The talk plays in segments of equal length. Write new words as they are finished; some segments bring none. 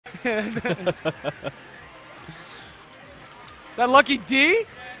Is that Lucky D?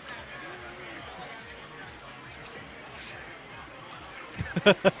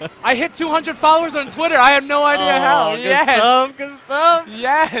 I hit 200 followers on Twitter. I have no idea how. Good Yes. stuff, good stuff.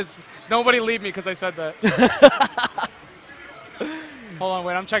 Yes. Nobody leave me because I said that. Hold on,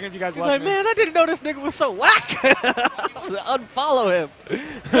 wait. I'm checking if you guys He's left like, me. man, I didn't know this nigga was so whack. Unfollow him.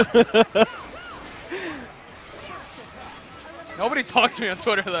 Nobody talks to me on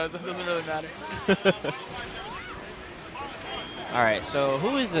Twitter, though, so it doesn't really matter. All right, so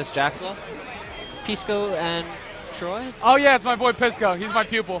who is this, Jaxel? Piskooooo and Troy? Oh, yeah, it's my boy Piskooooo. He's my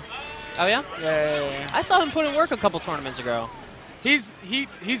pupil. Oh, yeah? Yeah. I saw him put in work a couple tournaments ago. He's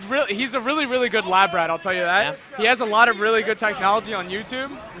a really good lab rat, I'll tell you that. Yeah. He has a lot of really good technology on YouTube.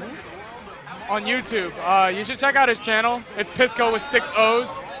 On YouTube. You should check out his channel. It's Piskooooo with 6 O's.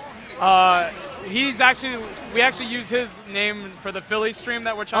 We actually use his name for the Philly stream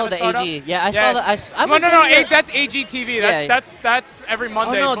that we're trying to start AG. up. Yeah, I saw that. No, that's AGTV. That's every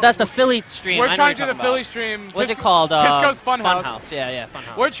Monday. Oh no, that's the Philly stream. We're trying to do the Philly stream. What's it called? Piskoo's Funhouse. Yeah,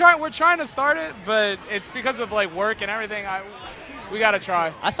 Funhouse. We're trying to start it, but it's because of like work and everything. We gotta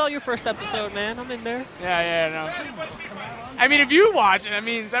try. I saw your first episode, man. I'm in there. Yeah, no. I mean, if you watch it, that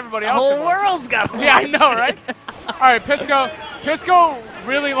means everybody else. The whole world's got to watch. Yeah, I know, right? All right, Piskooooo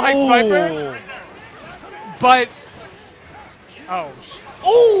really likes Viper. But,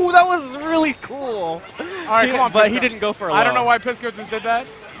 oh, that was really cool. All right, come on, but Piskooooo. he didn't go for a I don't know why Piskooooo just did that.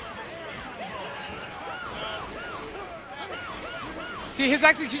 See, his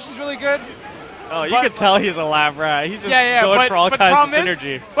execution's really good. Oh, you can tell he's a lab rat. He's just going for all kinds of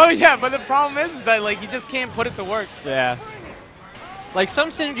synergy. But the problem is that like he just can't put it to work. Yeah. Like some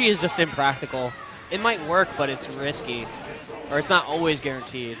synergy is just impractical. It might work, but it's risky, or it's not always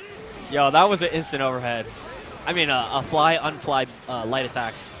guaranteed. Yo, that was an instant overhead. I mean, a fly, unfly light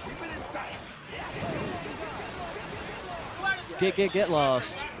attack. Get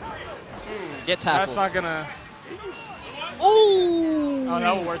lost. Get tackled. That's not gonna. Ooh! Oh,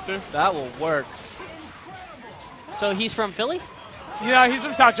 that will work too. That will work. So he's from Philly? Yeah, he's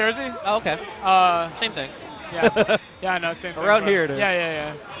from South Jersey. Oh, okay. Same thing. Yeah. Yeah, no, same thing. Around here it is.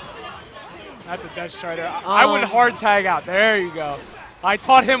 Yeah. That's a Death Strider. I would hard tag out. There you go. I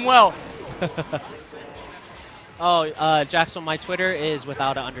taught him well. Jackson, my Twitter is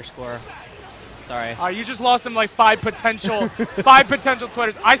without an underscore. Sorry. You just lost him like 5 potential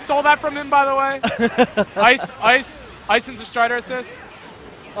Twitters. I stole that from him, by the way. Ice into Strider assist.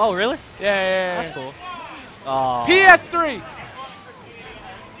 Oh, really? Yeah. That's cool. Oh. PS3.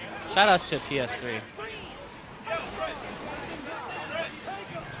 Shout outs to PS3.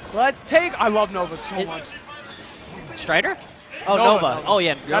 Let's take. I love Nova so much. Strider? Oh, Nova. Oh,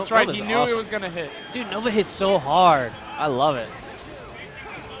 yeah. That's right. Nova's He knew awesome. it was going to hit. Dude, Nova hits so hard. I love it.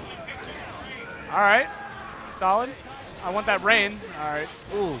 All right. Solid. I want that rain. All right.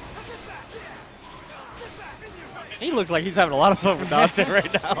 Ooh. He looks like he's having a lot of fun with Dante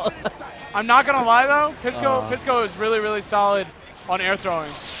right now. I'm not going to lie, though. Piskooooo is really, really solid on air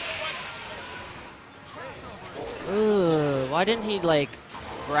throwing. Ooh, why didn't he, like,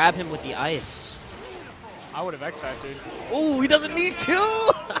 grab him with the ice? I would have X-Factored. Ooh, he doesn't need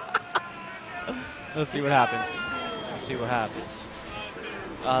to! Let's see what happens.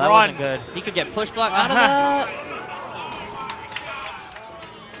 That wasn't good. He could get push block out of that.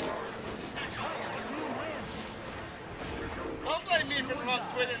 Don't blame me for the wrong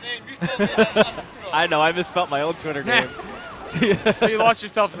Twitter name. You told me that. I know, I misspelled my own Twitter name. So you lost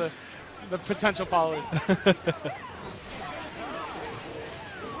yourself the potential followers.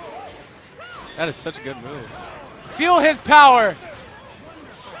 That is such a good move. Feel his power.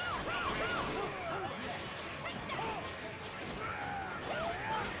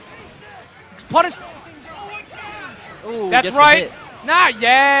 Punish. Ooh, that's right.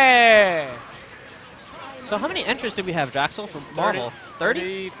 Yeah. So how many entrants did we have, Jaxel, from Marvel?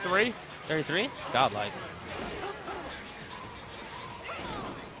 30? 33. 33? Godlike.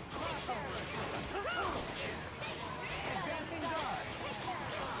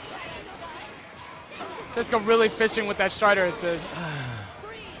 Piskooooo really fishing with that Strider assist.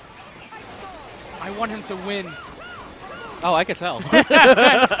 I want him to win. Oh, I could tell.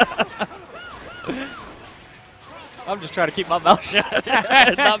 I'm just trying to keep my mouth shut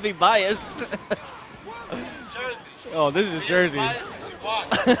and not be biased. Jersey. Oh, this is Jersey.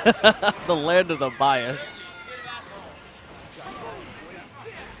 The land of the bias.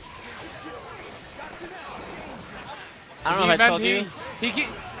 I don't know if I told you.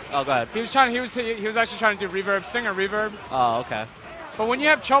 Oh, go ahead. He was actually trying to do reverb, stinger reverb. Oh, okay. But when you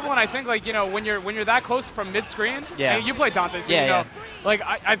have trouble, and I think like when you're that close from mid screen, yeah, you play Dante, so Like,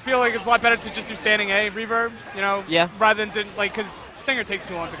 I feel like it's a lot better to just do standing A reverb, you know? Yeah. Rather than, like, because Stinger takes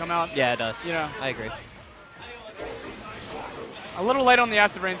too long to come out. Yeah, it does. You know? I agree. A little late on the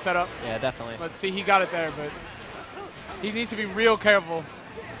Acid Rain setup. Yeah, definitely. Let's see, he got it there, but he needs to be real careful.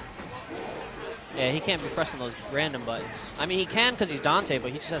 Yeah, he can't be pressing those random buttons. I mean, he can because he's Dante,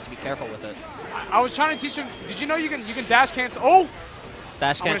 but he just has to be careful with it. I was trying to teach him. Did you know you can dash cancel? Oh!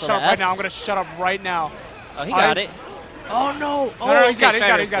 Dash I'm gonna cancel shut up the right S. now. I'm gonna shut up right now. Oh, he got it. Oh, no. Oh, No, he's got it.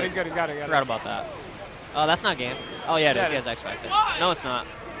 okay, He's got it. Strider He's got it. He's got it. He's got it. Forgot about that. Oh, that's not game. Oh, yeah, it Yeah, is. it He has is. X Factor. No, it's not.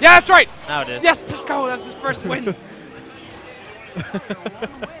 Yeah, that's right. Now it is. Yes, Piskooooo. That's his first win.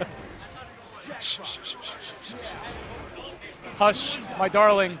 Hush, my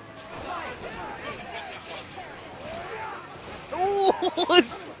darling. Ooh,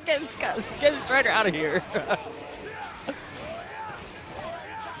 get Strider out of here.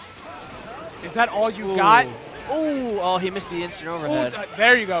 Is that all you got? Ooh, oh, he missed the instant Ooh, overhead.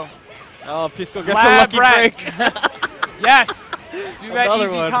 there you go. Oh, Piskooooo gets a Lab lucky rat. break. Yes. Do that Another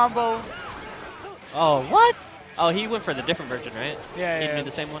easy one. combo. Oh, what? Oh, he went for the different version, right? Yeah, He yeah. did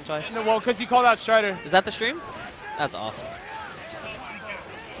the same one twice? No, well, because he called out Strider. Is that the stream? That's awesome.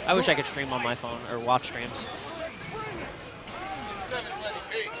 I wish I could stream on my phone or watch streams.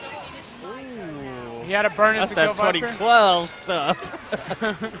 Ooh. He had to burn it That's to that kill Viper. 2012 stuff.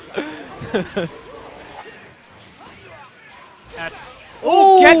 S.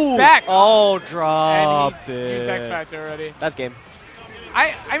 Ooh, get back! Oh, And dropped he it. used X Factor already. That's game.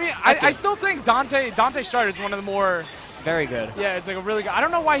 I mean, That's I good. still think Dante Strider is one of the more. Very good. Yeah, it's like a really good. I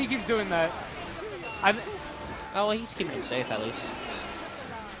don't know why he keeps doing that. Oh, well, he's keeping him safe at least.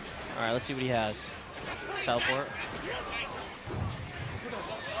 All right, let's see what he has. Teleport.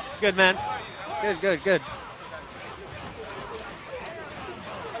 It's good, man. Good, good, good.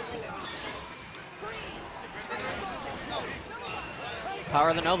 Power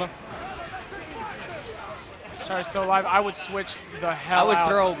of the Nova. Sorry, still alive. I would switch the I hell would out.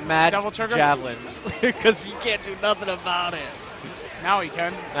 throw mad Double trigger? javelins because he can't do nothing about it. Now he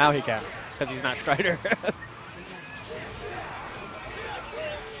can. Now he can because he's not Strider.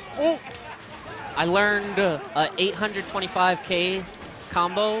 Oh, I learned a 825k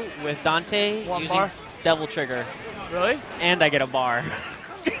combo with Dante One using bar? Devil Trigger, really? and I get a bar.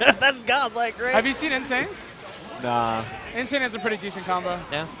 That's godlike, right? Have you seen Insane's? Nah. Insane has a pretty decent combo.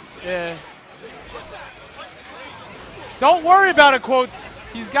 Yeah. Yeah. Don't worry about it, Quotes.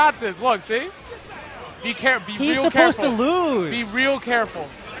 He's got this. Look, see? Be He's real supposed careful. to lose. Be real careful.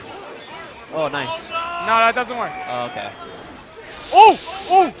 Oh, nice. No, that doesn't work. Oh, okay. Oh!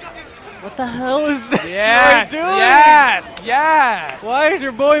 Oh! What the hell is that Yes! doing? Yes! Yes! Why is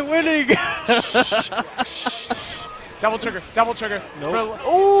your boy winning? Double trigger. Double trigger. Nope.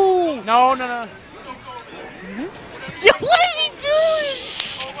 Oh! No, no, no. Yo, what is he doing?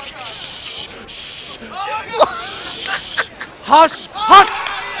 Hush! Hush!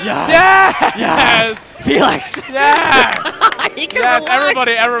 Yes! Yes! Felix! Yes! He can Yes!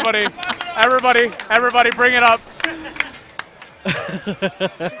 relax. Everybody, bring it up.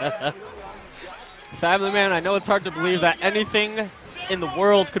 Family man, I know it's hard to believe that anything in the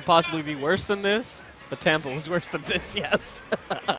world could possibly be worse than this, but Tampa was worse than this, yes.